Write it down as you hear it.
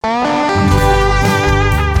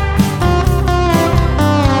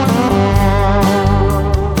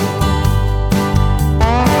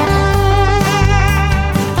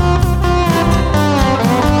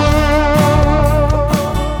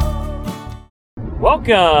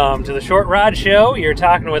Welcome to the Short Rod Show. You're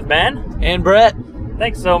talking with Ben. And Brett.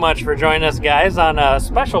 Thanks so much for joining us, guys, on a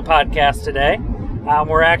special podcast today.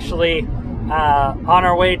 We're actually on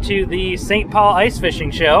our way to the St. Paul Ice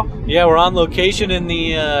Fishing Show. Yeah, we're on location in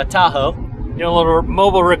the Tahoe. Doing a little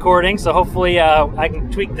mobile recording, so hopefully I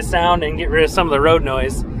can tweak the sound and get rid of some of the road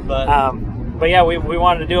noise. But yeah, we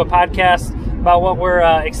wanted to do a podcast about what we're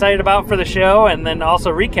excited about for the show, and then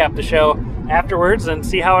also recap the show afterwards and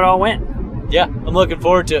see how it all went. Yeah, I'm looking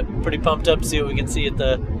forward to it. Pretty pumped up to see what we can see at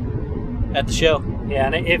the show. Yeah,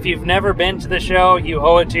 and if you've never been to the show, you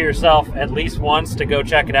owe it to yourself at least once to go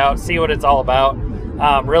check it out, see what it's all about.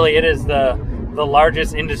 Really, it is the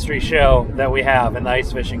largest industry show that we have in the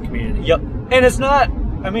ice fishing community. Yep. And it's not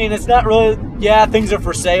really, yeah, things are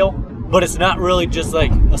for sale, but it's not really just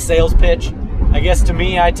like a sales pitch. I guess to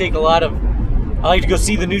me, I like to go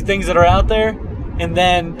see the new things that are out there. And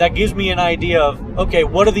then that gives me an idea of, okay,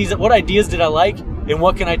 what ideas did I like, and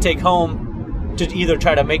what can I take home to either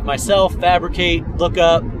try to make myself, fabricate, look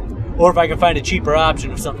up, or if I can find a cheaper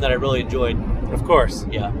option of something that I really enjoyed. Of course.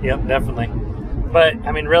 Yeah. Yep, definitely. But,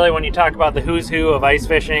 I mean, really, when you talk about the who's who of ice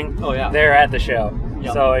fishing, they're at the show.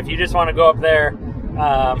 Yep. So if you just want to go up there...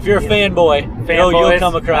 if you're a fanboy, you'll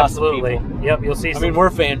come across absolutely. People. Yep, you'll see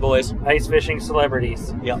we're fanboys. Ice fishing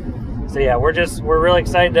celebrities. Yep. So yeah, we're really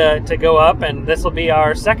excited to go up, and this will be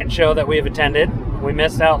our second show that we've attended. We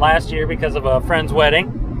missed out last year because of a friend's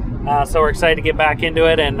wedding, so we're excited to get back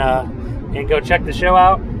into it and go check the show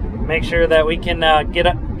out. Make sure that we can get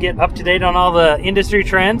up to date on all the industry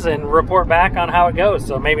trends and report back on how it goes.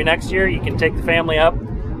 So maybe next year you can take the family up,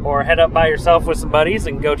 or head up by yourself with some buddies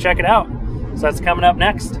and go check it out. So that's coming up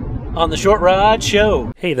next on the Short Rod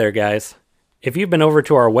Show. Hey there, guys. If you've been over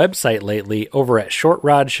to our website lately over at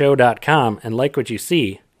shortrodshow.com and like what you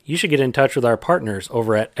see, you should get in touch with our partners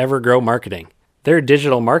over at Evergrow Marketing. They're a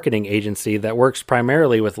digital marketing agency that works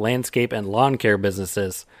primarily with landscape and lawn care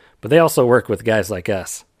businesses, but they also work with guys like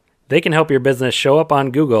us. They can help your business show up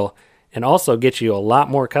on Google and also get you a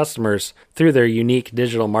lot more customers through their unique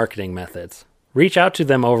digital marketing methods. Reach out to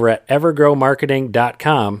them over at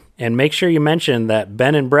evergrowmarketing.com and make sure you mention that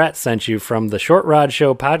Ben and Brett sent you from the Short Rod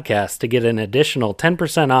Show podcast to get an additional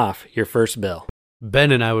 10% off your first bill.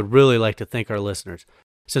 Ben and I would really like to thank our listeners.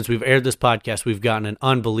 Since we've aired this podcast, we've gotten an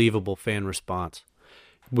unbelievable fan response.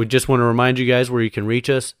 We just want to remind you guys where you can reach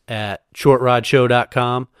us at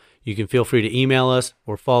shortrodshow.com. You can feel free to email us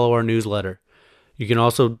or follow our newsletter. You can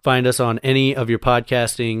also find us on any of your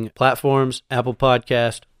podcasting platforms, Apple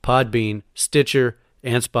Podcast, Podbean, Stitcher,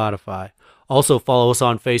 and Spotify. Also follow us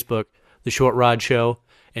on Facebook, The Short Rod Show,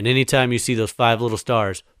 and anytime you see those 5 little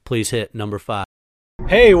stars, please hit number 5.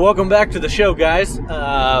 Hey, welcome back to the show, guys.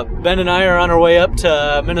 Ben and I are on our way up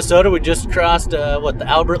to Minnesota. We just crossed, the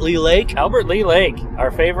Albert Lea Lake? Albert Lea Lake, our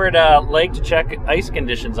favorite lake to check ice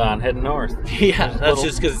conditions on heading north. Yeah, that's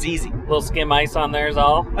just because it's easy. Little skim ice on there is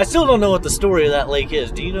all. I still don't know what the story of that lake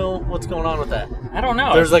is. Do you know what's going on with that? I don't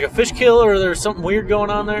know. There's like a fish kill, or there's something weird going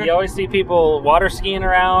on there? You always see people water skiing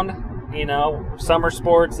around, summer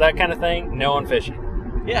sports, that kind of thing. No one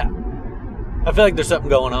fishing. Yeah. I feel like there's something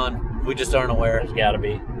going on. We just aren't aware. There's gotta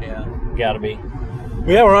be. Yeah. Gotta be.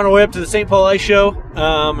 Yeah, we're on our way up to the St. Paul Ice Show,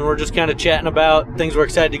 and we're just kind of chatting about things we're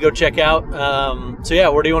excited to go check out. So yeah,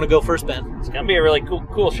 where do you want to go first, Ben? It's gonna be a really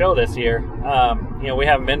cool show this year. We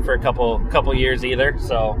haven't been for a couple years either,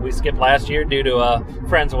 so we skipped last year due to a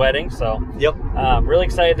friend's wedding. So yep. Really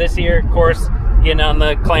excited this year. Of course, getting on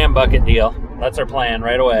the clam bucket deal. That's our plan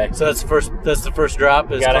right away. So that's the first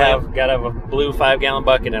drop. Is gotta have a blue 5-gallon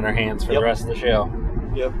bucket in our hands for the rest of the show.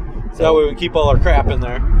 Yep. So that way we can keep all our crap in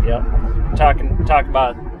there. Yep. Talk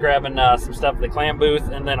about grabbing some stuff at the clam booth,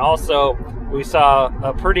 and then also we saw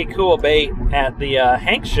a pretty cool bait at the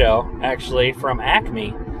Hank show, actually, from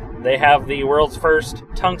Acme. They have the world's first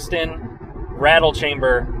tungsten rattle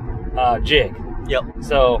chamber jig. Yep.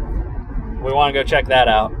 So we want to go check that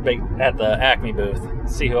out at the Acme booth.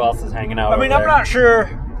 See who else is hanging out. I mean, I'm not sure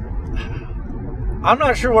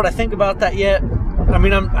what I think about that yet. I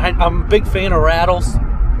mean, I'm a big fan of rattles.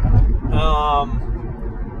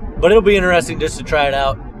 But it'll be interesting just to try it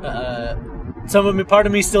out. Part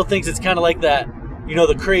of me still thinks it's kind of like that,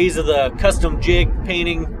 the craze of the custom jig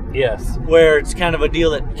painting. Yes. Where it's kind of a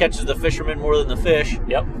deal that catches the fisherman more than the fish.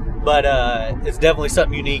 Yep. But it's definitely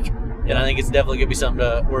something unique, and I think it's definitely going to be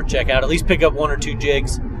something worth check out. At least pick up 1 or 2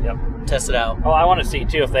 jigs. Yep. Test it out. Oh, I want to see,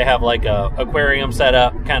 too, if they have like a aquarium set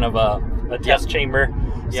up, kind of a test chamber.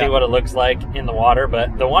 See what it looks like in the water.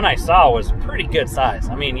 But the one I saw was pretty good size.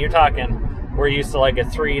 I mean, you're talking, we're used to like a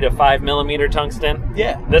 3 to 5 millimeter tungsten.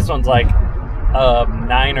 Yeah. This one's like a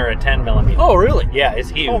 9 or a 10 millimeter. Oh, really? Yeah, it's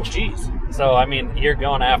huge. Oh, jeez. So I mean, you're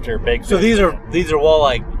going after big. So fish. these are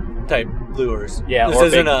walleye type lures. Yeah, this or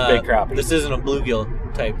isn't big crappie. This isn't a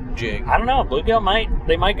bluegill type jig. I don't know. Bluegill might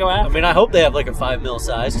go after. I mean, I hope they have like a 5 mil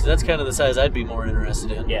size, because that's kind of the size I'd be more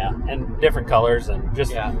interested in. Yeah, and different colors, and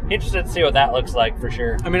just interested to see what that looks like for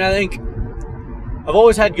sure. I mean, I think I've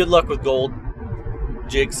always had good luck with gold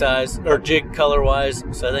jig size or jig color wise,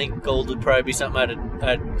 so I think gold would probably be something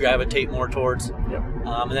I'd gravitate more towards. Yep.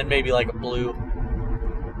 And then maybe like a blue,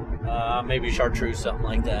 maybe chartreuse, something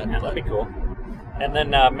like that. Yeah, that'd be cool. And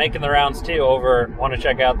then making the rounds too. Want to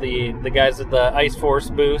check out the guys at the Ice Force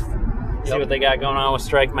booth. See what they got going on with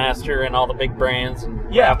Strike Master and all the big brands. And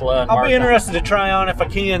Rapala and I'll be Markham. interested to try on, if I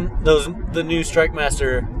can, the new Strike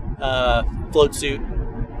Master float suit.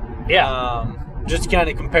 Yeah. Just to kind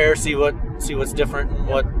of compare, see what's different and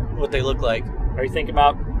what they look like. Are you thinking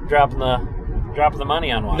about dropping the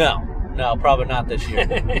money on one? No, probably not this year.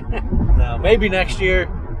 No, maybe next year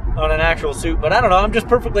on an actual suit. But I don't know. I'm just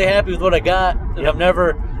perfectly happy with what I got, and I'm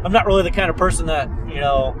not really the kind of person that,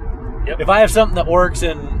 if I have something that works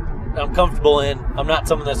and I'm comfortable in, I'm not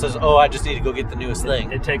someone that says, "Oh, I just need to go get the newest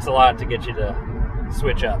thing." It takes a lot to get you to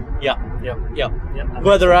switch up. Yep. Yep.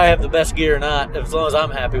 Whether I have the best gear or not, as long as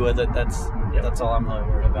I'm happy with it, that's all I'm really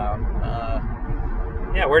worried about.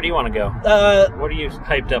 Yeah, where do you want to go? What are you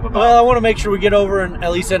hyped up about? Well, I want to make sure we get over and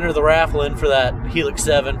at least enter the raffle in for that Helix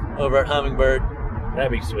 7 over at Hummingbird.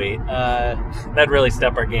 That'd be sweet. That'd really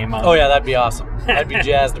step our game up. Oh, yeah, that'd be awesome. I'd be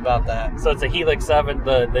jazzed about that. So it's a Helix 7,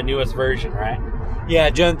 the newest version, right? Yeah,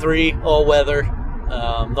 Gen 3, all weather,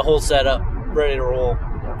 the whole setup, ready to roll.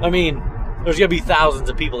 I mean, there's going to be thousands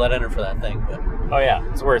of people that enter for that thing. But oh, yeah.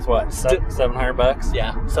 It's worth what? $700?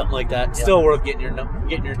 Yeah, something like that. Yeah. Still worth getting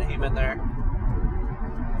your name in there.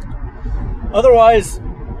 Otherwise,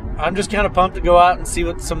 I'm just kind of pumped to go out and see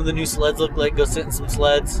what some of the new sleds look like. Go sit in some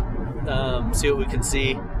sleds, see what we can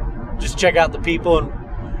see. Just check out the people.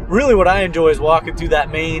 And really what I enjoy is walking through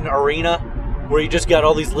that main arena where you just got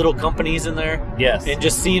all these little companies in there. Yes. And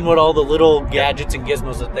just seeing what all the little gadgets and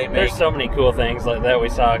gizmos that they make. There's so many cool things like that we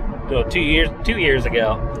saw 2 years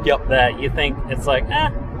ago. Yep. That you think it's like,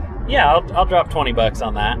 yeah, I'll drop $20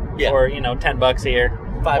 on that. Yeah. Or, $10 here.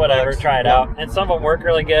 $5. Whatever, try it out. And some of them work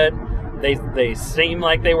really good. They seem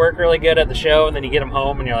like they work really good at the show, and then you get them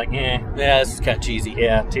home and you're like, Yeah, this is kind of cheesy.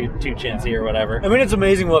 Yeah, too chintzy or whatever. I mean, it's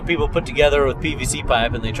amazing what people put together with PVC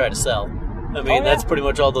pipe and they try to sell. I mean, that's pretty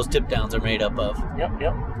much all those tip downs are made up of. Yep.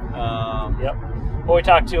 Yep. Well, we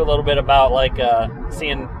talked too a little bit about like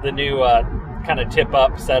seeing the new kind of tip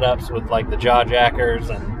up setups with like the jaw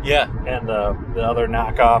jackers and the other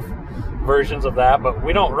knockoff versions of that, but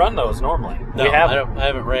we don't run those normally. No, I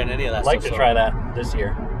haven't ran any of that. I'd like to try that this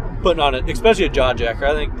year. Putting on it, especially a jaw jacker.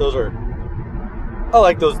 I think I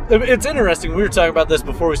like those. It's interesting. We were talking about this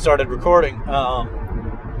before we started recording.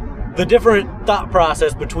 The different thought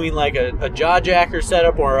process between like a jaw jacker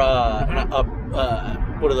setup or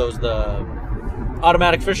what are those, the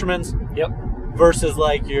automatic fisherman's? Yep. Versus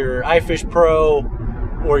like your iFish Pro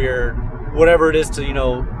or your whatever it is to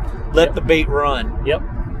let the bait run. Yep.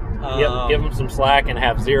 Give them some slack and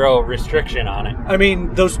have zero restriction on it. I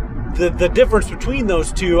mean, the difference between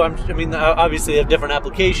those two, obviously they have different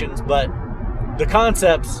applications, but the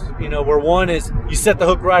concepts, where one is you set the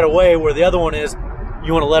hook right away, where the other one is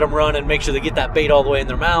you want to let them run and make sure they get that bait all the way in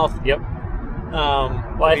their mouth. Yep.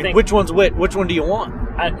 I think which one's which? Which one do you want?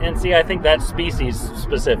 I think that's species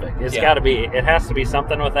specific. It has to be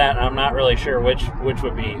something with that, and I'm not really sure which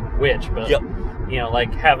would be which, but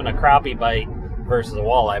like having a crappie bite versus a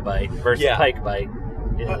walleye bite versus a pike bite.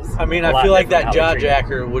 I feel like that jaw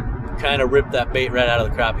jacker would kind of rip that bait right out of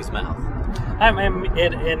the crappie's mouth.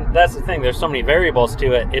 And that's the thing. There's so many variables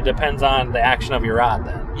to it. It depends on the action of your rod.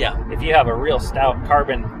 Then, if you have a real stout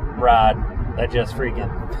carbon rod that just freaking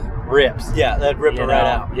rips, that'd rip it right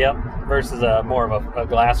out. Yep. Versus more of a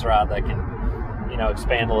glass rod that can,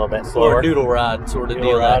 expand a little bit slower. Or a noodle rod sort of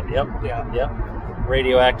deal. Rod. Yep. Yep.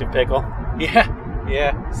 Radioactive pickle.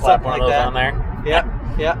 Yeah. Slap one of those like on there.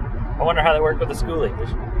 Yeah. I wonder how they work with a schoolie. We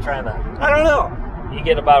should try that. I don't know. You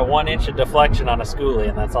get about 1 inch of deflection on a schoolie,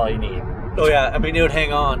 and that's all you need. Oh yeah, it would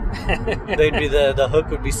hang on. They'd be the hook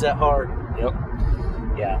would be set hard. Yep.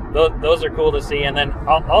 Yeah, those are cool to see, and then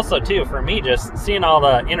also too for me, just seeing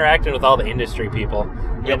interacting with all the industry people.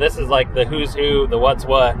 Yeah, this is like the who's who, the what's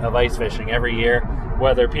what of ice fishing every year.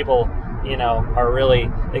 Whether people are really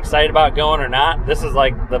excited about going or not, this is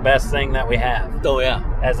like the best thing that we have. Oh yeah,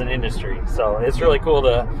 as an industry. So it's really cool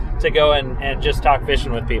to go and just talk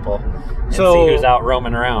fishing with people and see who's out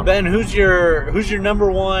roaming around. Ben, who's your number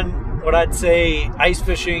one? What I'd say ice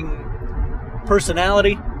fishing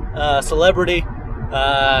personality, celebrity.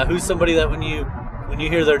 Who's somebody that when when you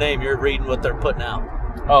hear their name, you're reading what they're putting out.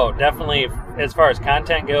 Oh, definitely. As far as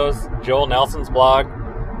content goes, Joel Nelson's blog,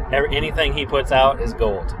 anything he puts out is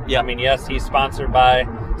gold. Yeah. I mean, yes, he's sponsored by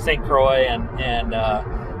St. Croix and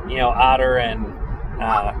Otter and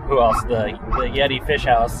who else? The Yeti Fish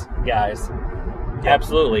House guys. Yep.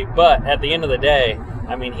 Absolutely. But at the end of the day,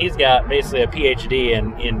 I mean, he's got basically a PhD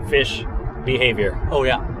in fish behavior. Oh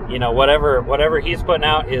yeah. You know, whatever he's putting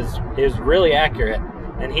out is really accurate,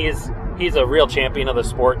 and he's a real champion of the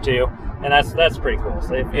sport too, and that's pretty cool.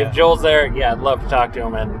 So if Joel's there, I'd love to talk to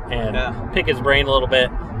him and pick his brain a little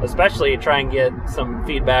bit, especially try and get some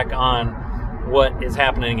feedback on what is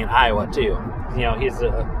happening in Iowa too. You know, he's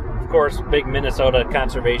of course big Minnesota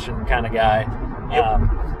conservation kind of guy,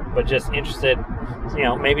 but just interested. You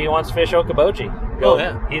know, maybe he wants to fish Okoboji. Oh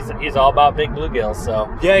yeah, he's all about big bluegills.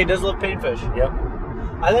 So yeah, he does love painfish. Yep.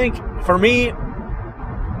 I think for me,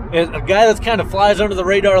 a guy that's kind of flies under the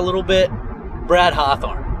radar a little bit, Brad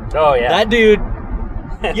Hawthorne. Oh yeah, that dude.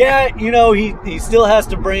 Yeah, you know, he still has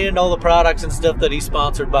to brand all the products and stuff that he's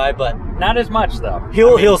sponsored by, but not as much though.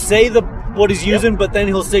 He'll say what he's using, but then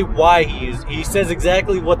he'll say why he says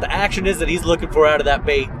exactly what the action is that he's looking for out of that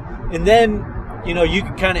bait, and then you know you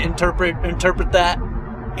can kind of interpret that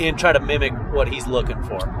and try to mimic what he's looking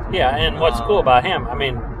for. Yeah, and what's cool about him, I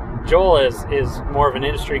mean, Joel is more of an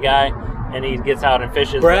industry guy, and he gets out and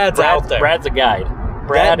fishes. Brad's out there. Brad's a guide.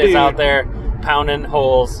 Brad is out there pounding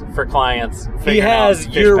holes for clients. He has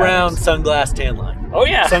year-round sunglass tan line. Oh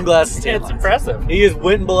yeah, sunglasses tan It's lines. impressive. He is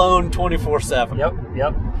wind blown 24/7.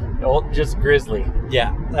 Yep. Old, just grizzly.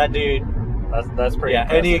 Yeah, that dude. That's pretty. Yeah,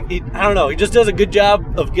 impressive. and he I don't know. He just does a good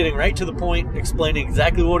job of getting right to the point, explaining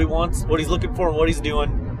exactly what he wants, what he's looking for, and what he's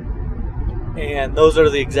doing. And those are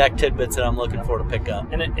the exact tidbits that I'm looking for to pick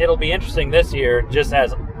up. And it'll be interesting this year, just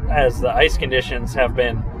as the ice conditions have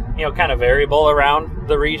been, you know, kind of variable around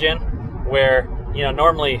the region, where, you know,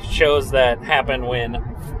 normally shows that happen when,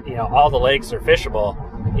 you know, all the lakes are fishable,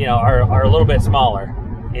 you know, are a little bit smaller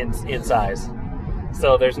in size.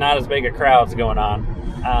 So there's not as big a crowds going on.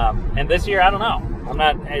 And this year, I don't know.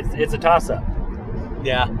 It's a toss-up.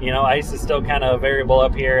 Yeah. You know, ice is still kind of variable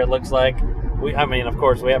up here, it looks like. Of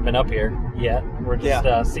course, we haven't been up here yet. We're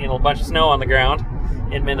just seeing a bunch of snow on the ground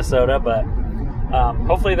in Minnesota, but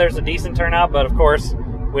hopefully there's a decent turnout. But of course,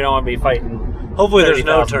 we don't want to be fighting. Hopefully there's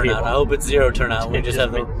no 30,000 turnout. people. I hope it's zero turnout. We just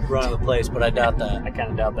have the me. run of the place, but I doubt that. I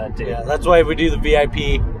kind of doubt that too. Yeah, that's why we do the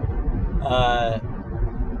VIP.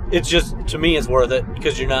 It's just, to me, it's worth it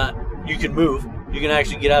because you can move. You can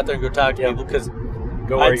actually get out there and go talk to people because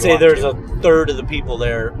I'd say there's a third of the people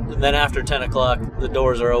there. And then after 10 o'clock, the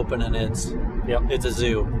doors are open and it's a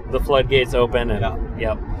zoo. The floodgates open.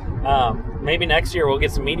 And, maybe next year we'll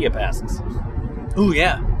get some media passes. Ooh,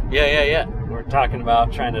 yeah. We're talking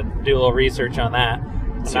about trying to do a little research on that.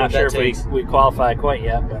 I'm not sure if we qualify quite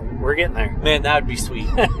yet, but we're getting there. Man, that would be sweet.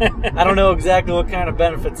 I don't know exactly what kind of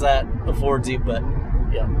benefits that affords you, but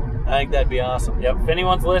I think that'd be awesome. Yep. If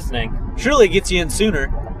anyone's listening, surely it gets you in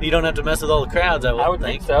sooner. You don't have to mess with all the crowds. I would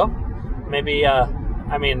think so. Maybe.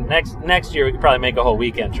 Next year we could probably make a whole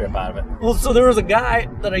weekend trip out of it. Well, so there was a guy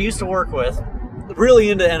that I used to work with, really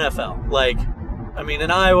into NFL. Like, I mean,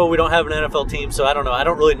 in Iowa we don't have an NFL team, so I don't know. I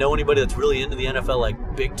don't really know anybody that's really into the NFL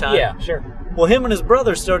like big time. Yeah, sure. Well, him and his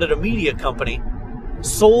brother started a media company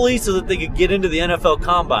solely so that they could get into the NFL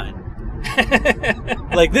Combine.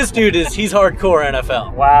 Like, this dude he's hardcore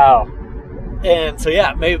NFL. Wow. And so,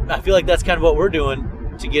 maybe I feel like that's kind of what we're doing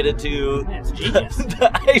to get into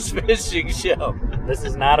the ice fishing show. This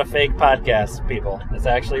is not a fake podcast, people. It's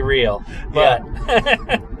actually real. But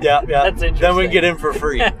yeah. That's interesting. Then we can get in for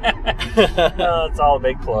free. It's all a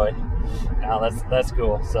big ploy. No, that's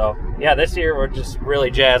cool. So this year we're just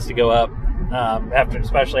really jazzed to go up.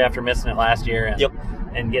 Especially after missing it last year,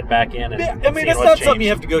 and get back in. And it's not something you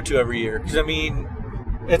have to go to every year because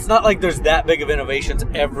it's not like there's that big of innovations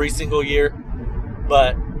every single year.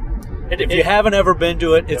 But if you haven't ever been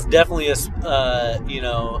to it, it's definitely a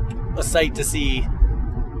sight to see.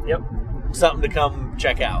 Yep. Something to come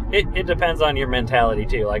check out. It depends on your mentality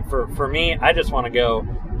too. Like for me, I just want to go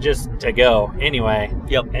just to go anyway.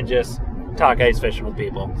 Yep. And just talk ice fishing with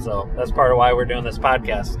people. So that's part of why we're doing this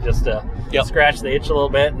podcast, just to scratch the itch a little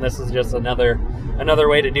bit. And this is just another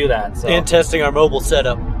way to do that. So, and testing our mobile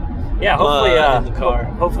setup. Yeah, hopefully in the car.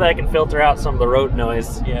 Hopefully I can filter out some of the road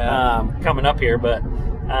noise coming up here. But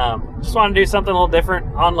just want to do something a little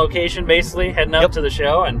different on location, basically heading up to the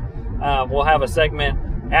show, and we'll have a segment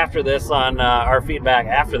after this on our feedback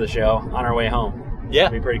after the show on our way home. Yeah,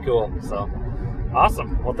 it'll be pretty cool. So.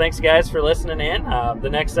 Awesome. Well, thanks, guys, for listening in. The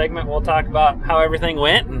next segment, we'll talk about how everything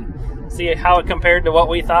went and see how it compared to what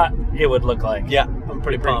we thought it would look like. Yeah, I'm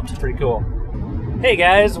pretty pumped. Pretty cool. Hey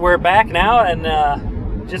guys, we're back now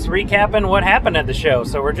and just recapping what happened at the show.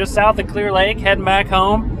 So we're just south of Clear Lake, heading back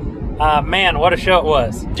home. Man, what a show it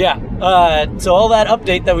was. Yeah. So all that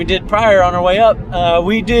update that we did prior on our way up,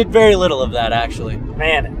 we did very little of that, actually.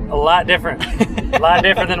 Man, a lot different. A lot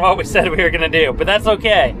different than what we said we were going to do. But that's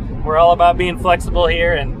okay. We're all about being flexible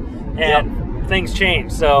here, and things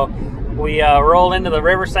change. So we roll into the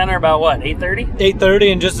River Center about, what, 8:30?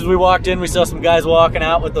 8:30, and just as we walked in, we saw some guys walking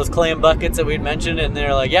out with those clam buckets that we'd mentioned, and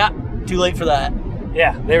they're like, yeah, too late for that.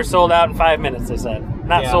 Yeah, they were sold out in 5 minutes, they said.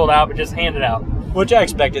 Not sold out, but just handed out. Which I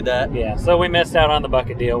expected that. Yeah, so we missed out on the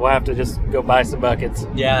bucket deal. We'll have to just go buy some buckets.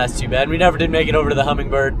 Yeah, that's too bad. We never did make it over to the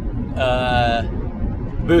Hummingbird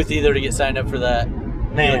booth either to get signed up for that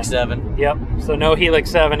Helix 7. Yep, so no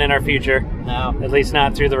Helix 7 in our future. No. At least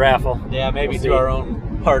not through the raffle. Yeah, maybe through our own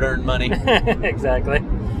hard-earned money. Exactly.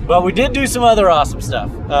 But we did do some other awesome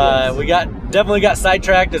stuff. Yes. We definitely got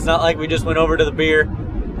sidetracked. It's not like we just went over to the beer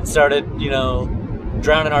and started,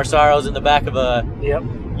 drowning our sorrows in the back of a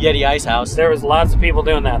Yeti ice house. There was lots of people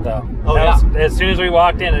doing that, though. Oh, As soon as we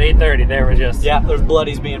walked in at 8:30, there were just... Yeah, there's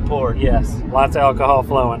bloodies being poured. Yes, lots of alcohol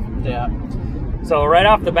flowing. Yeah. So right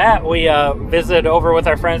off the bat, we visited over with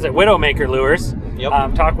our friends at Widowmaker Lures.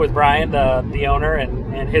 Yep. Talked with Brian, the owner,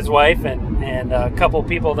 and his wife, and a couple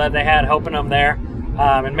people that they had helping them there.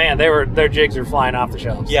 And man, their jigs are flying off the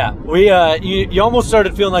shelves. Yeah, we you almost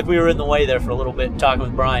started feeling like we were in the way there for a little bit talking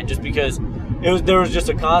with Brian, just because there was just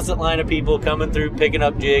a constant line of people coming through picking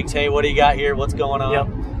up jigs. Hey, what do you got here? What's going on?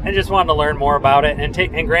 Yep. And just wanted to learn more about it.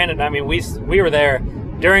 And granted, I mean, we were there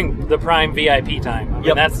during the prime VIP time. I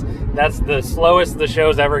mean, that's the slowest the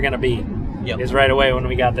show's ever going to be. Yep. Is right away when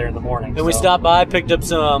we got there in the morning. And we stopped by, picked up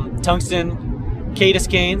some tungsten Cadis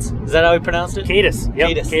canes. Is that how we pronounced it? Cadis. Yep.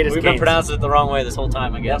 Cadis. We've been pronouncing it the wrong way this whole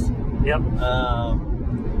time, I guess. Yep.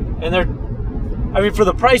 And they're, I mean, for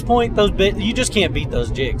the price point, you just can't beat those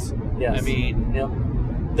jigs. Yes. I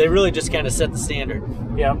mean, they really just kind of set the standard.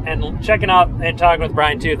 Yeah, and checking out and talking with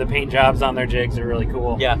Brian too, the paint jobs on their jigs are really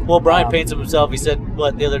cool. Yeah, well, Brian paints them himself. He said,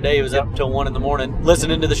 the other day he was up till 1 in the morning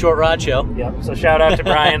listening to the Short Rod Show. Yep. So shout out to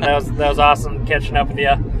Brian. That was awesome catching up with you,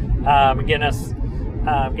 and getting us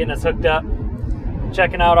hooked up,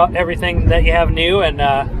 checking out everything that you have new, and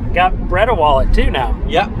got Brett a wallet too now.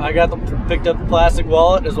 Yeah, I picked up the plastic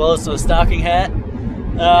wallet as well as a stocking hat,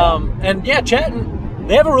 and chatting.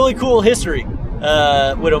 They have a really cool history.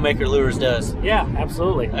 Widowmaker Lures does. Yeah,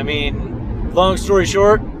 absolutely. I mean, long story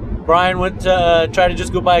short, Brian went to try to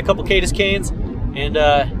just go buy a couple Cadis canes and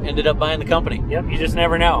ended up buying the company. Yep, you just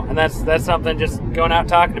never know. And that's something, just going out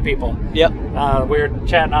talking to people. Yep. We were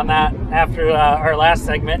chatting on that after our last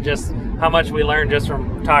segment, just how much we learned just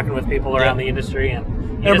from talking with people around the industry. And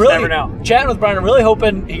you just really, never know. Chatting with Brian, I'm really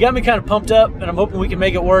hoping, he got me kind of pumped up, and I'm hoping we can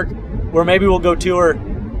make it work, where maybe we'll go tour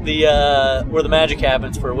where the magic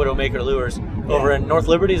happens for Widowmaker Lures over in North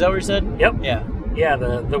Liberty. Is that what you said? Yep. Yeah. Yeah,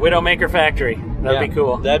 the Widowmaker factory. That'd be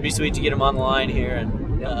cool. That'd be sweet to get them on the line here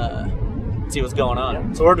and see what's going on.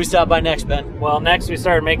 Yep. So where'd we stop by next, Ben? Well, next we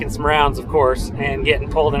started making some rounds, of course, and getting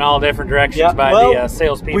pulled in all different directions by the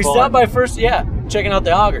salespeople. We stopped by first, checking out the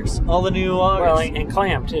augers, all the new augers. Well, and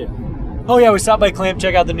Clam too. Oh yeah, we stopped by Clam,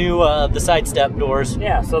 check out the new the side step doors.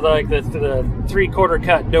 Yeah, so the 3/4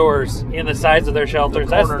 cut doors in the sides of their shelters.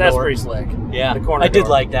 That's pretty slick. Yeah, the corner I did door.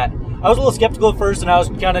 like that. I was a little skeptical at first, and I was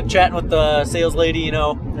kind of chatting with the sales lady.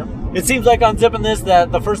 It seems like on zipping this,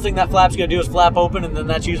 that the first thing that flap's going to do is flap open, and then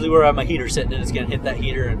that's usually where I have my heater sitting, and it's going to hit that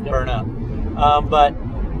heater and burn up. But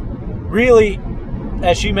really,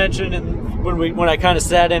 as she mentioned, and when I kind of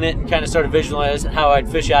sat in it and kind of started visualizing how I'd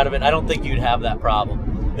fish out of it, I don't think you'd have that problem.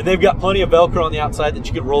 And they've got plenty of Velcro on the outside that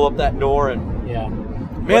you can roll up that door. And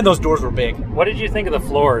man, those doors were big. What did you think of the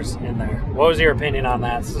floors in there? What was your opinion on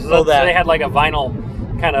that? So they had like a vinyl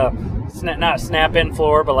kind of, not snap-in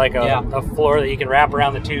floor, but like a floor that you can wrap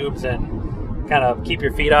around the tubes and kind of keep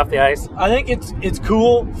your feet off the ice. I think it's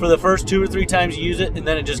cool for the first 2 or 3 times you use it, and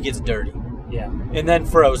then it just gets dirty. Yeah. And then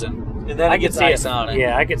frozen. And then it gets ice on it.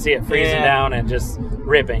 Yeah, I could see it freezing down and just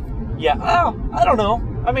ripping. Yeah. Oh, I don't know.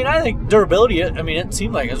 I mean, I think durability, it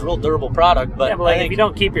seemed like it's a real durable product. But I think if you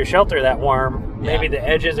don't keep your shelter that warm, maybe the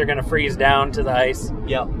edges are going to freeze down to the ice.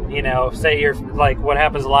 Yep. Say you're, like what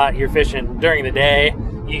happens a lot, you're fishing during the day,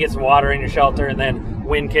 you get some water in your shelter, and then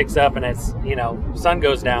wind kicks up and it's, sun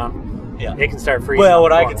goes down. Yeah. It can start freezing. Well,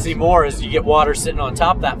 what I can see more is you get water sitting on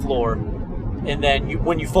top of that floor, and then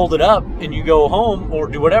when you fold it up and you go home or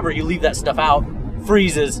do whatever, you leave that stuff out,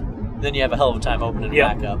 freezes, then you have a hell of a time opening it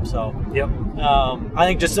back up. So, I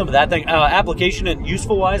think just some of that thing, application and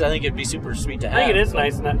useful wise, I think it'd be super sweet to have. I think it is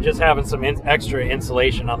nice not just having some extra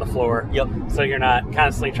insulation on the floor. Yep. So you're not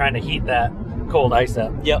constantly trying to heat that cold ice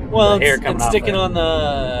up. Yep. Well, The air and coming off sticking there. on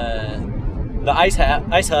the ice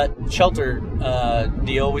hut shelter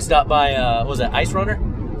deal. We stopped by. What was that Ice Runner?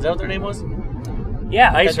 Is that what their name was?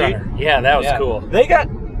 Yeah, Ice That dude? Runner. Yeah, that was Yeah. cool. They got.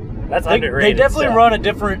 That's They underrated. definitely stuff. run a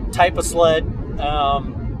different type of sled.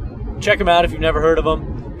 Check them out if you've never heard of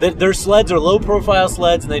them. Their sleds are low-profile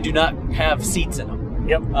sleds, and they do not have seats in them.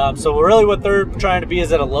 Yep. So really what they're trying to be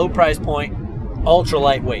is at a low price point, ultra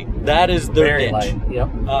lightweight. That is their Very niche. light. Yep.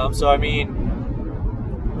 So, I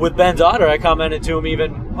mean, with Ben's Otter, I commented to him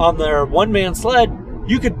even on their one-man sled,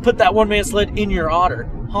 you could put that one-man sled in your Otter,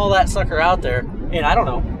 haul that sucker out there, and I don't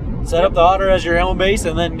know, set up the Otter as your own base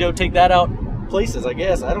and then go take that out places, I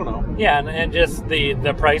guess. I don't know. Yeah, and just the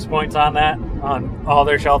price points on that, on all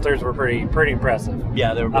their shelters were pretty impressive.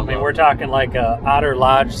 Yeah, they were. I mean, we're talking like a Otter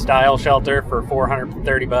Lodge style shelter for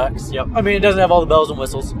 $430. Yep. I mean, it doesn't have all the bells and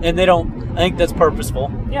whistles, and they don't. I think that's purposeful.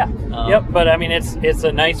 Yeah. Yep. But I mean, it's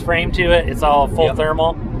a nice frame to it. It's all full Yep.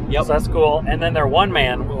 thermal. Yep. So that's cool. And then their one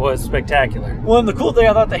man was spectacular. Well, and the cool thing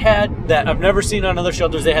I thought they had that I've never seen on other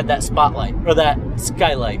shelters, they had that spotlight or that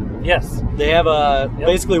skylight. Yes. They have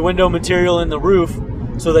basically window material in the roof,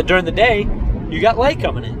 so that during the day you got light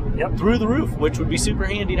coming in through the roof, which would be super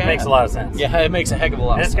handy to have. Makes a lot of sense. Yeah, it makes a heck of a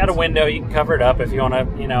lot. And of it's sense. got a window. You can cover it up if you want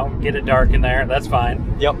to, get it dark in there. That's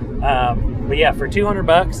fine. Yep. But yeah, for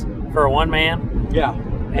 $200 for a one man, Yeah.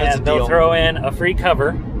 That's and a they'll deal. throw in a free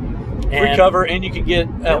cover. Free cover, and you could get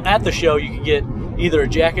at the show. You could get either a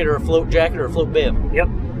jacket or a float jacket or a float bib. Yep.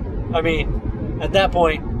 I mean, at that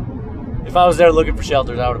point, if I was there looking for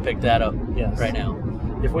shelters, I would have picked that up. Yes. Right now.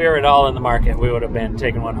 If we were at all in the market, we would have been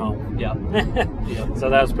taking one home. Yeah. Yep. So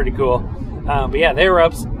that was pretty cool. But yeah, they were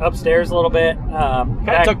upstairs a little bit. Kind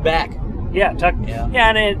of tucked back. Yeah, tucked. Yeah. Yeah,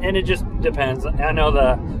 and it just depends. I know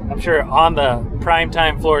I'm sure on the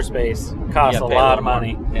primetime floor space costs Yeah, a pay lot a of little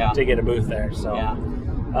money more. Yeah. to get a booth there. So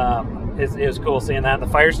Yeah. it was cool seeing that. The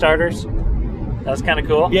fire starters, that was kind of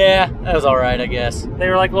cool. Yeah, that was all right, I guess. They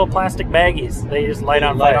were like little plastic baggies. They just light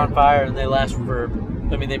on light fire. on fire, and they last for.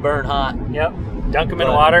 I mean, they burn hot. Yep. Dunk them in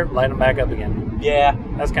But- water, light them back up again. Yeah,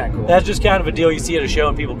 That's kind of cool. that's just kind of a deal you see at a show,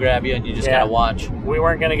 and people grab you, and you just Yeah. kind of watch. We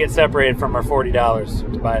weren't going to get separated from our $40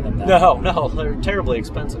 to buy them. No, they're terribly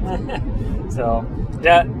expensive. So,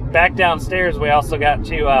 back downstairs, we also got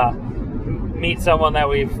to meet someone that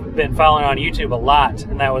we've been following on YouTube a lot,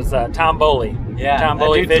 and that was Tom Boley. Yeah, Tom that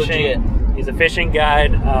Boley dude's Fishing. legit. He's a fishing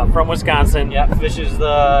guide from Wisconsin. Yep, fishes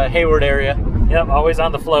the Hayward area. Yep, always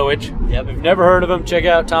on the flowage. Yep, if you've never heard of him, check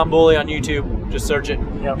out Tom Boley on YouTube. Just search it.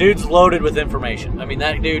 Yep. Dude's loaded with information. I mean,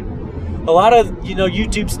 that dude, a lot of,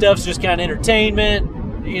 YouTube stuff's just kind of entertainment,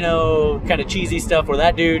 kind of cheesy stuff, where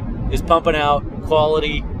that dude is pumping out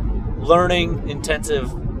quality,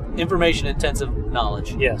 information-intensive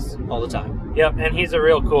knowledge Yes. all the time. Yep, and he's a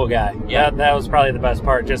real cool guy. Yeah. That was probably the best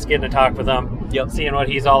part, just getting to talk with him, Yep. seeing what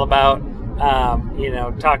he's all about,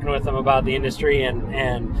 talking with him about the industry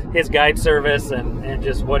and his guide service and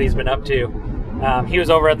just what he's been up to. He was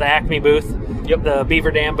over at the Acme booth, the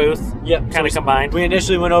Beaver Dam booth, Yep. kind of combined, We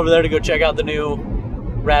initially went over there to go check out the new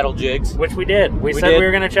rattle jigs. which we did. We said did. we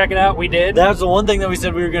were going to check it out. We did. That was the one thing that we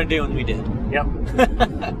said we were going to do, and we did.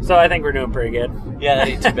 Yep. So I think we're doing pretty good. Yeah, that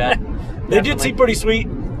ain't too bad. They did Definitely. seem pretty sweet.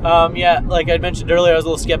 Like I mentioned earlier, I was a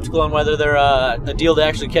little skeptical on whether they're a deal to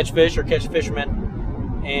actually catch fish or catch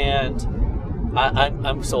fishermen, and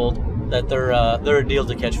I'm sold that they're a deal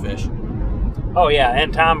to catch fish. Oh yeah,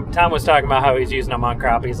 and Tom was talking about how he's using them on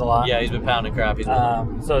crappies a lot. Yeah, he's been pounding crappies.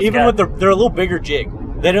 So it's Even got- with they're a little bigger jig.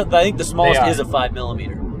 They don't. I think the smallest They are. is a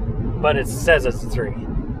 5mm. but it says it's a 3.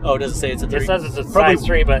 Oh, does it say it's a 3? It says it's a Probably- size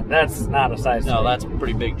 3, but that's not a size 3. No, that's a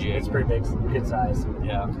pretty big jig. It's pretty big, good size.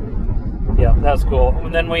 Yeah. Yeah, that was cool.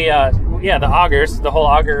 And then we, the augers, the whole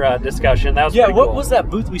auger discussion. That was Yeah. pretty What cool. was that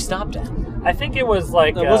booth we stopped at? I think it was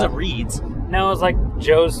like It wasn't Reed's. No, it was like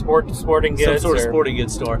Joe's sporting Some goods. sort of or- sporting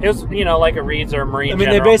goods store. It was like a Reed's or a Marine. I mean,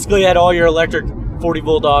 General. they basically had all your electric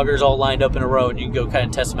 40-volt augers all lined up in a row, and you can go kind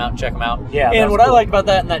of test them out and check them out. Yeah, that And was what I cool. liked about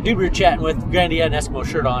that, and that dude we were chatting with, granted he had an Eskimo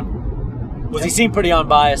shirt on, was he seemed pretty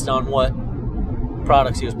unbiased on what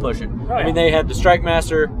products he was pushing. Oh, I mean, yeah. they had the Strike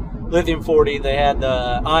Master Lithium 40, they had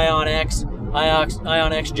the Ion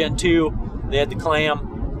X Gen 2, they had the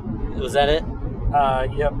Clam. Was that it?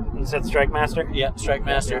 Yep. You said Strike Master. Yeah, Strike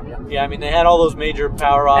Master. Yeah. Yeah, I mean, they had all those major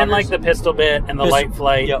power augers. And like the pistol bit and the Pistol- light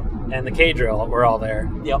flight Yep. and the K drill were all there.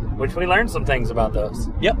 Yep. Which we learned some things about those.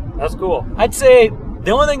 Yep. That's cool. I'd say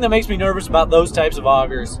the only thing that makes me nervous about those types of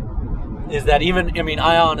augers is that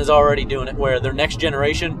Ion is already doing it where their next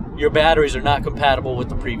generation, your batteries are not compatible with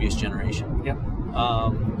the previous generation. Yep.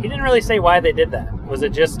 Um, He didn't really say why they did that. Was it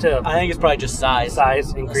just to I think it's probably just size.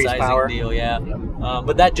 increase a sizing power? deal, yeah. Yep.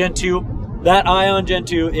 But that Gen 2, that Ion Gen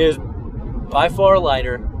 2 is by far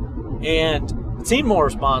lighter, and it seemed more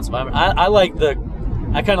responsive.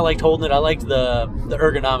 I kind of liked holding it. I liked the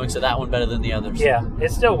ergonomics of that one better than the others. Yeah,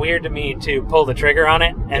 it's still weird to me to pull the trigger on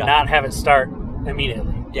it and not have it start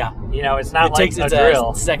immediately. Yeah. It's not it like takes a its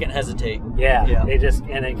drill. second hesitate. Yeah,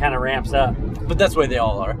 it kind of ramps up. But that's the way they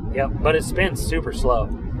all are. Yep, but it spins super slow.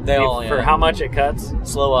 For how much it cuts,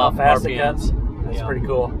 slow off, how fast RPMs. it cuts. That's pretty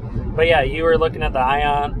cool. But yeah, you were looking at the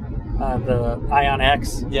Ion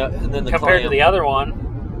X. Yeah, and then the compared to the other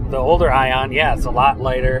one, the older Ion. Yeah, it's a lot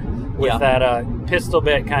lighter with that pistol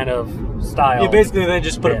bit kind of style. Yeah, basically they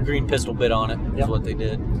just put a green pistol bit on it. Is what they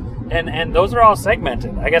did. And those are all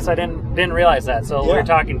segmented. I guess I didn't realize that. So we're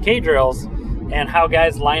talking K-drills and how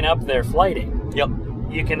guys line up their flighting. Yep.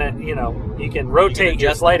 You can you can rotate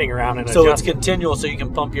your sliding around and so adjust it's continual, so you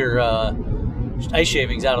can pump your ice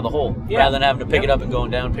shavings out of the hole rather than having to pick it up and going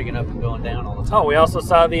down, picking up and going down all the time. Oh, we also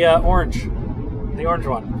saw the orange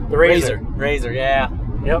one, the Razor, yeah.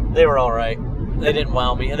 Yep, they were all right. They didn't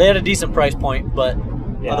wow me. They had a decent price point, but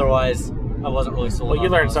otherwise, I wasn't really sold. Well, you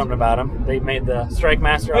learned something about them. They made the Strike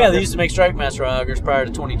Master. Yeah, they used to make Strike Master augers prior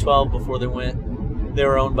to 2012 before they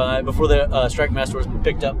were owned by before the Strike Master was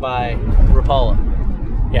picked up by Rapala.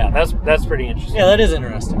 Yeah, that's pretty interesting. Yeah, that is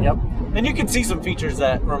interesting. Yep. And you can see some features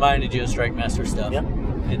that reminded you of Strike Master stuff. Yep.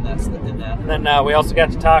 In that. And then we also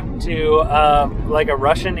got to talk to like a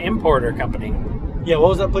Russian importer company. Yeah, what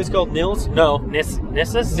was that place called? Nils? No. Nissus?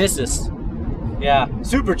 Nissus. Yeah,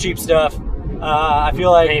 super cheap stuff. I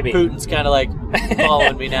feel like Putin's kind of like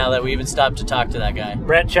following me now that we even stopped to talk to that guy.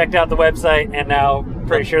 Brett checked out the website, and now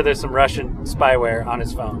pretty sure there's some Russian spyware on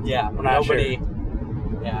his phone. Yeah, I'm not sure.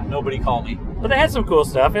 Yeah, nobody call me. But they had some cool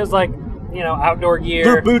stuff. It was like, outdoor gear.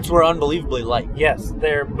 Their boots were unbelievably light. Yes,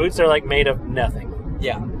 their boots are like made of nothing.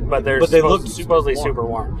 Yeah. But they look supposedly super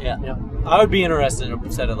warm. Yeah. I would be interested in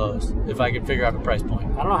a set of those if I could figure out a price point.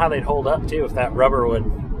 I don't know how they'd hold up, too, if that rubber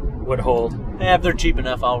would hold. Yeah, if they're cheap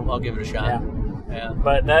enough, I'll give it a shot. Yeah.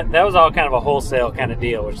 But that was all kind of a wholesale kind of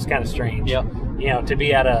deal, which is kind of strange. Yep. To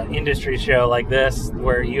be at an industry show like this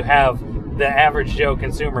where you have the average Joe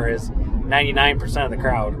consumer is 99% of the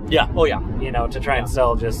crowd. Yeah. Oh, yeah. To try and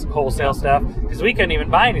sell just wholesale stuff. Because we couldn't even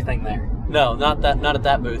buy anything there. No, not at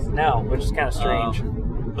that booth. No, which is kind of strange.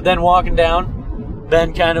 But then walking down,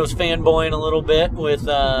 Ben kind of was fanboying a little bit with,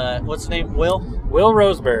 what's his name? Will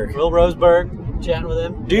Roseberg. Will Roseberg, chatting with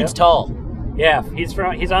him. Dude's tall. Yeah, he's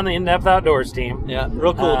on the In-Depth Outdoors team. Yeah,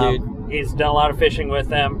 real cool dude. He's done a lot of fishing with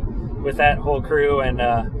them, with that whole crew, and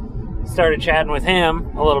started chatting with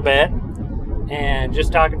him a little bit, and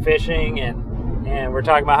just talking fishing, and we're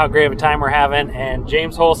talking about how great of a time we're having, and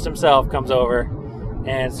James Holst himself comes over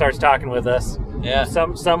and starts talking with us. Yeah.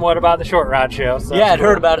 Somewhat about the Short Rod Show. So I'd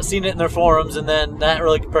heard about it, seen it in their forums, and then that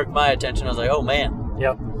really perked my attention. I was like, oh, man.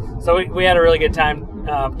 Yep. So we had a really good time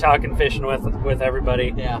talking fishing with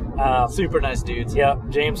everybody. Yeah. Super nice dudes. Yep.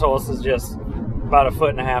 James Holst is just about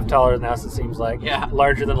 1.5 feet taller than us, it seems like. Yeah.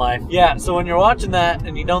 Larger than life. Yeah, so when you're watching that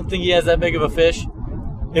and you don't think he has that big of a fish,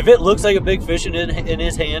 if it looks like a big fish in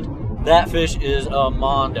his hand, that fish is a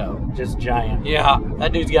mondo. Just giant. Yeah.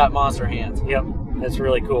 That dude's got monster hands. Yep. That's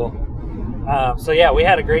really cool. So yeah, we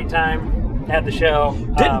had a great time at the show.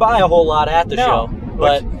 Didn't buy a whole lot at the show,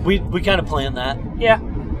 but we kind of planned that. Yeah,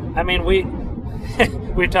 I mean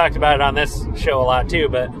we've talked about it on this show a lot too,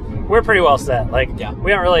 but we're pretty well set. Like, we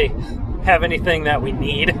don't really have anything that we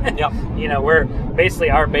need. Yep. We're basically,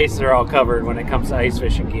 our bases are all covered when it comes to ice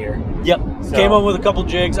fishing gear. Yep. So, came home with a couple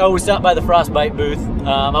jigs. Oh, we stopped by the Frostbite booth.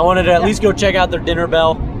 I wanted to at least go check out their dinner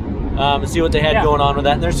bell and see what they had going on with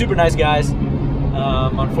that. And they're super nice guys.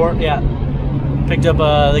 Picked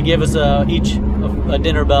up, they gave us each a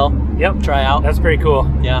dinner bell. Yep. Try out. That's pretty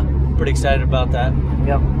cool. Yeah. Pretty excited about that.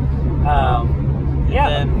 Yep.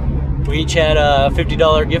 And we each had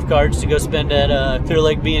 $50 gift cards to go spend at Clear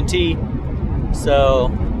Lake B&T. So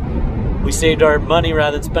we saved our money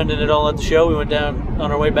rather than spending it all at the show. We went down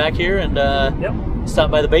on our way back here and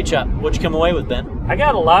stopped by the bait shop. What'd you come away with, Ben? I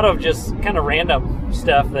got a lot of just kind of random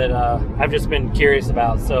stuff that I've just been curious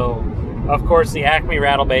about. So, of course, the Acme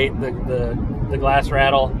rattle bait, the glass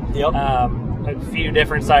rattle. Yep. A few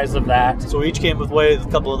different sizes of that. So we each came away with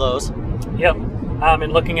a couple of those. Yep.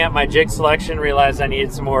 And looking at my jig selection, realized I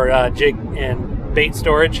needed some more jig and bait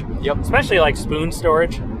storage. Yep. Especially like spoon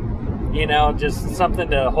storage. Just something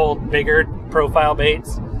to hold bigger profile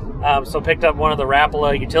baits. So picked up one of the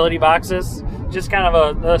Rapala utility boxes. Just kind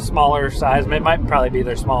of a smaller size. It might probably be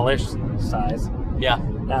their smallish size. Yeah.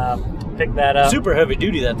 Picked that up. Super heavy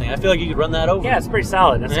duty, that thing. I feel like you could run that over. Yeah, it's pretty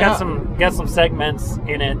solid. It's got some segments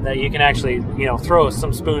in it that you can actually throw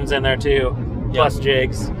some spoons in there too, plus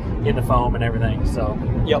jigs in the foam and everything. So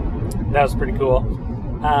yep, that was pretty cool.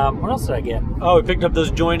 What else did I get? Oh, we picked up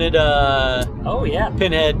those jointed Oh, yeah.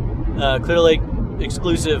 Pinhead, Clear Lake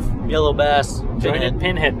exclusive yellow bass Jointed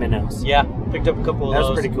pinhead minnows. Yeah, picked up a couple of That those.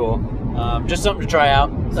 was pretty cool. Just something to try out.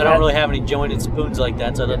 So I don't that- really have any jointed spoons like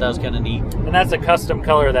that, so I thought that was kind of neat. And that's a custom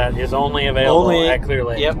color that is only available at Clear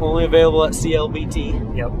Lake. Yep, only available at CLBT.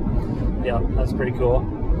 Yep, that's pretty cool.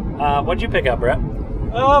 What'd you pick up, Brett?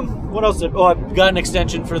 What else? I've got an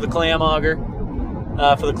extension for the clam auger,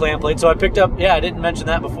 for the clam plate. So I picked up. Yeah, I didn't mention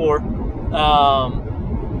that before.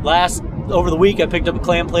 Over the week, I picked up a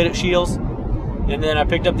clam plate at Shields, and then I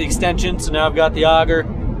picked up the extension. So now I've got the auger.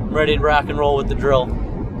 I'm ready to rock and roll with the drill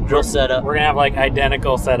setup. We're gonna have like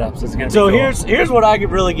identical setups. It's gonna be So cool. here's what I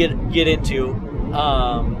could really get into,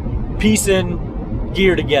 piecing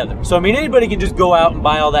gear together. So I mean, anybody can just go out and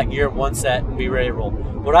buy all that gear in one set and be ready to roll.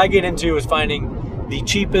 What I get into is finding the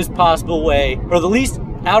cheapest possible way, or the least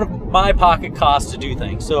out of my pocket cost to do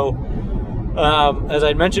things. So as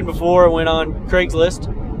I mentioned before, I went on Craigslist,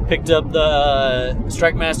 picked up the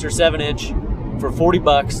StrikeMaster 7-inch for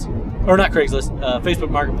 $40. Or not Craigslist, Facebook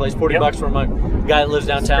Marketplace, $40 from a guy that lives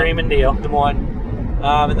downtown. Screaming deal. Des Moines.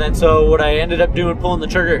 And then so what I ended up doing, pulling the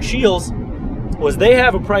trigger at Shields, was they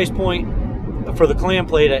have a price point for the clam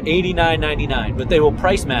plate at $89.99, but they will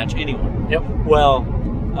price match anyone. Yep. Well,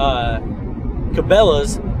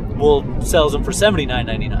 Cabela's sells them for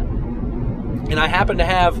 $79.99. And I happen to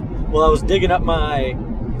have, while I was digging up my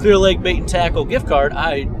Clear Lake Bait and Tackle gift card,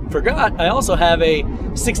 I forgot I also have a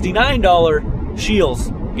 $69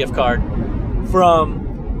 Shields gift card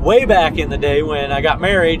from way back in the day when I got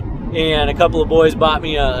married, and a couple of boys bought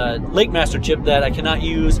me a Lake Master chip that I cannot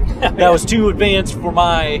use. That was too advanced for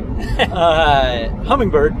my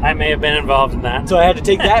Hummingbird. I may have been involved in that. So I had to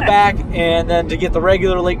take that back, and then to get the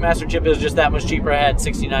regular Lake Master chip, it was just that much cheaper. I had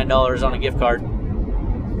 $69 on a gift card.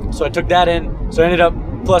 So I took that in. So I ended up,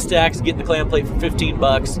 plus tax, getting the clam plate for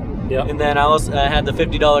 $15. Yep. And then I also had the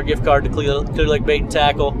 $50 gift card to Clear Lake Bait and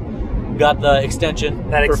Tackle. Got the extension.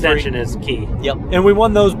 That for extension free. is key. Yep. And we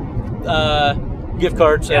won those gift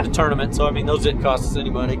cards at Yeah. a tournament. So, I mean, those didn't cost us any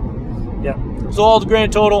money. Yep. So all the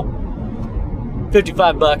grand total,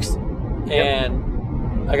 $55.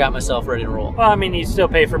 And I got myself ready to roll. Well, I mean, you still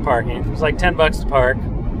pay for parking. It's like $10 to park.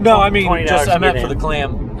 No, I mean, $20 just to I meant get for the in.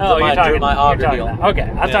 clam. Oh, my, you're talking my you're auger talking deal. that. Okay,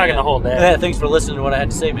 I'm talking the whole day. Yeah, thanks for listening to what I had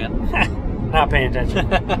to say, man. Not paying attention.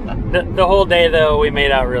 the whole day, though, we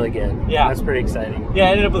made out really good. Yeah. That's pretty exciting. Yeah,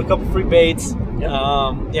 I ended up with a couple free baits.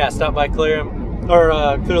 Yep. Stopped by Clear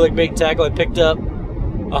Lake Bait and Tackle. I picked up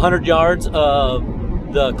 100 yards of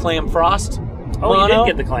the Clam Frost. Oh, mono, you did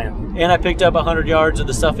get the clam. And I picked up 100 yards of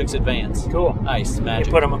the Suffix Advance. Cool. Ice magic.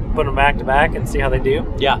 You put them back to back and see how they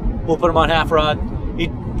do. Yeah, we'll put them on half rod. You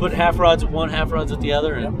put half rods with one, half rods with the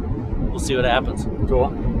other, and we'll see what happens. Cool.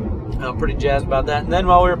 I'm pretty jazzed about that. And then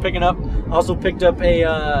while we were picking up, I also picked up a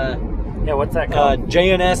Yeah, what's that called?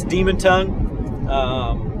 JNS Demon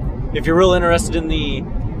Tongue. If you're real interested in the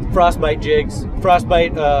frostbite jigs,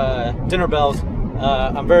 frostbite dinner bells,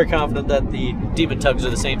 I'm very confident that the Demon Tongues are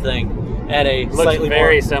the same thing at a Looks slightly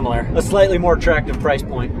very similar. more attractive price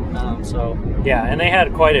point. So Yeah, and they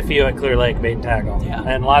had quite a few at Clear Lake Bait and Tackle. Yeah.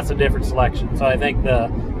 And lots of different selections. So I think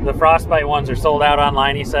the frostbite ones are sold out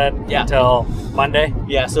online, he said, Yeah. until Monday.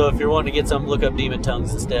 yeah, so if you're wanting to get some, look up Demon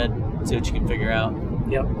Tongues instead. See what you can figure out.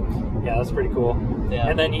 Yep. Yeah, that's pretty cool. Yeah.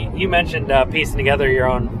 And then you mentioned piecing together your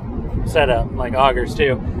own setup, like augers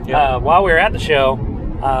too. Yeah. While we were at the show,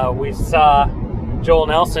 we saw Joel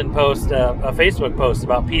Nelson post a Facebook post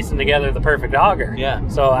about piecing together the perfect auger. Yeah.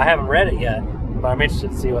 So I haven't read it yet, but I'm interested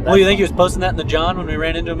to see what that's Well, you think he was posting that in the John when we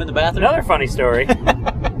ran into him in the bathroom? Another funny story.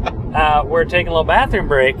 We're taking a little bathroom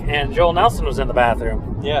break, and Joel Nelson was in the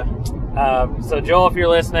bathroom. Yeah. So Joel, if you're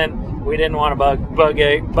listening, we didn't want to bug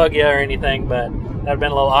you or anything, but that would have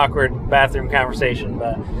been a little awkward bathroom conversation.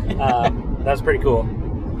 But that's pretty cool.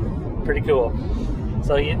 Pretty cool.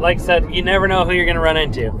 So, like I said, you never know who you're going to run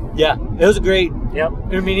into. Yeah. It was a great. Yep.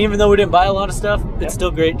 I mean, even though we didn't buy a lot of stuff, Yep. it's still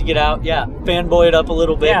great to get out. Yeah. Fanboy it up a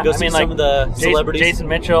little bit. Yeah, Go I see mean, some like of the celebrities. Jason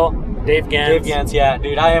Mitchell, Dave Gans. Dave Gans, yeah,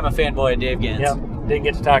 dude, I am a fanboy of Dave Gans. Yep. Didn't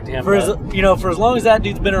get to talk to him. For but- for as long as that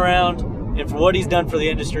dude's been around, and for what he's done for the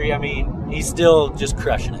industry, I mean, he's still just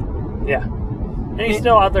crushing it. yeah. And he's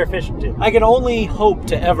still out there fishing too. I can only hope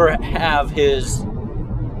to ever have his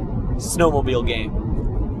snowmobile game.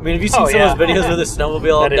 I mean, have you seen Oh, some yeah. of those videos with his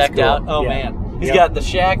snowmobile all That is decked cool. out? Oh Yeah. man, he's Yep. got the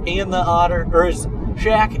shack and the otter, or his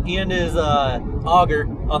shack and his auger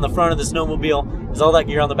on the front of the snowmobile. There's all that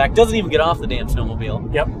gear on the back. Doesn't even get off the damn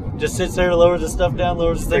snowmobile. Yep. Just sits there, lowers his stuff down,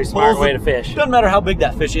 lowers his thing, Pretty smart pulls way it. to fish. Doesn't matter how big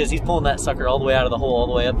that fish is, he's pulling that sucker all the way out of the hole, all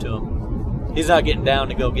the way up to him. He's not getting down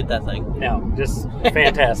to go get that thing. No, just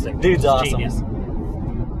fantastic. Dude's Just awesome. Genius.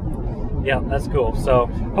 Yeah, that's cool. So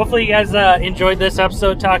hopefully you guys enjoyed this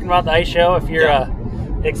episode talking about the ice show. If you're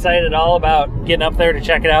excited at all about getting up there to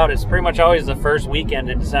check it out, it's pretty much always the first weekend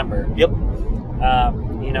in December. Yep.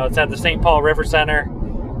 It's at the St. Paul River Center.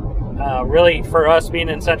 Really, for us being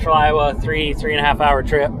in Central Iowa, 3.5 hour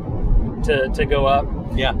trip to go up.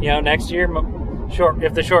 Yeah. Next year,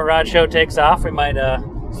 if the Short Rod Show takes off, we might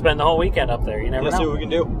spend the whole weekend up there. You never know. See what we can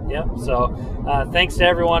do. Yep. So, thanks to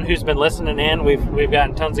everyone who's been listening in. We've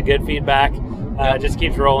gotten tons of good feedback. It just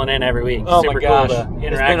keeps rolling in every week. Oh Super my gosh, cool to it's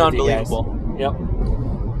interact been with you guys. unbelievable.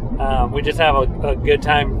 Yep. We just have a good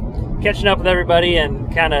time catching up with everybody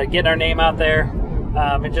and kind of getting our name out there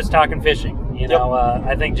and just talking fishing.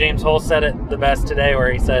 I think James Hull said it the best today,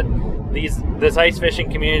 where he said this ice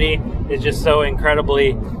fishing community is just so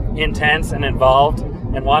incredibly intense and involved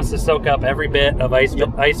and wants to soak up every bit of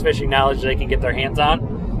ice fishing knowledge they can get their hands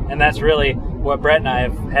on. And that's really what Brett and I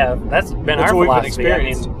have that's been our philosophy. I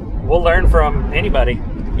mean, we'll learn from anybody,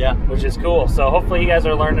 which is cool. So hopefully you guys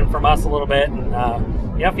are learning from us a little bit.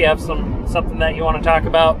 And if you have something that you want to talk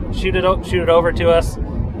about, shoot it over to us.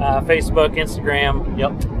 Facebook, Instagram.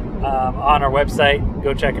 Yep. On our website,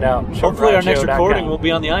 go check it out. Hopefully our next recording will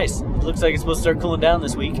be on the ice. It looks like it's supposed to start cooling down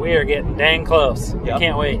this week. We are getting dang close. Yep.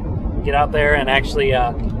 Can't wait. Get out there and actually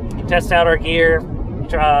test out our gear,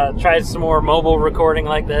 try some more mobile recording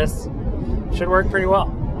like this. Should work pretty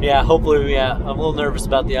well. Yeah, hopefully, I'm a little nervous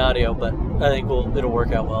about the audio, but I think it'll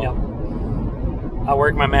work out well. Yep. I'll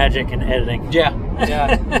work my magic in editing. Yeah.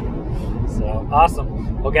 So,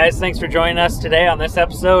 awesome. Well, guys, thanks for joining us today on this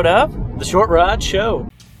episode of The Short Rod Show.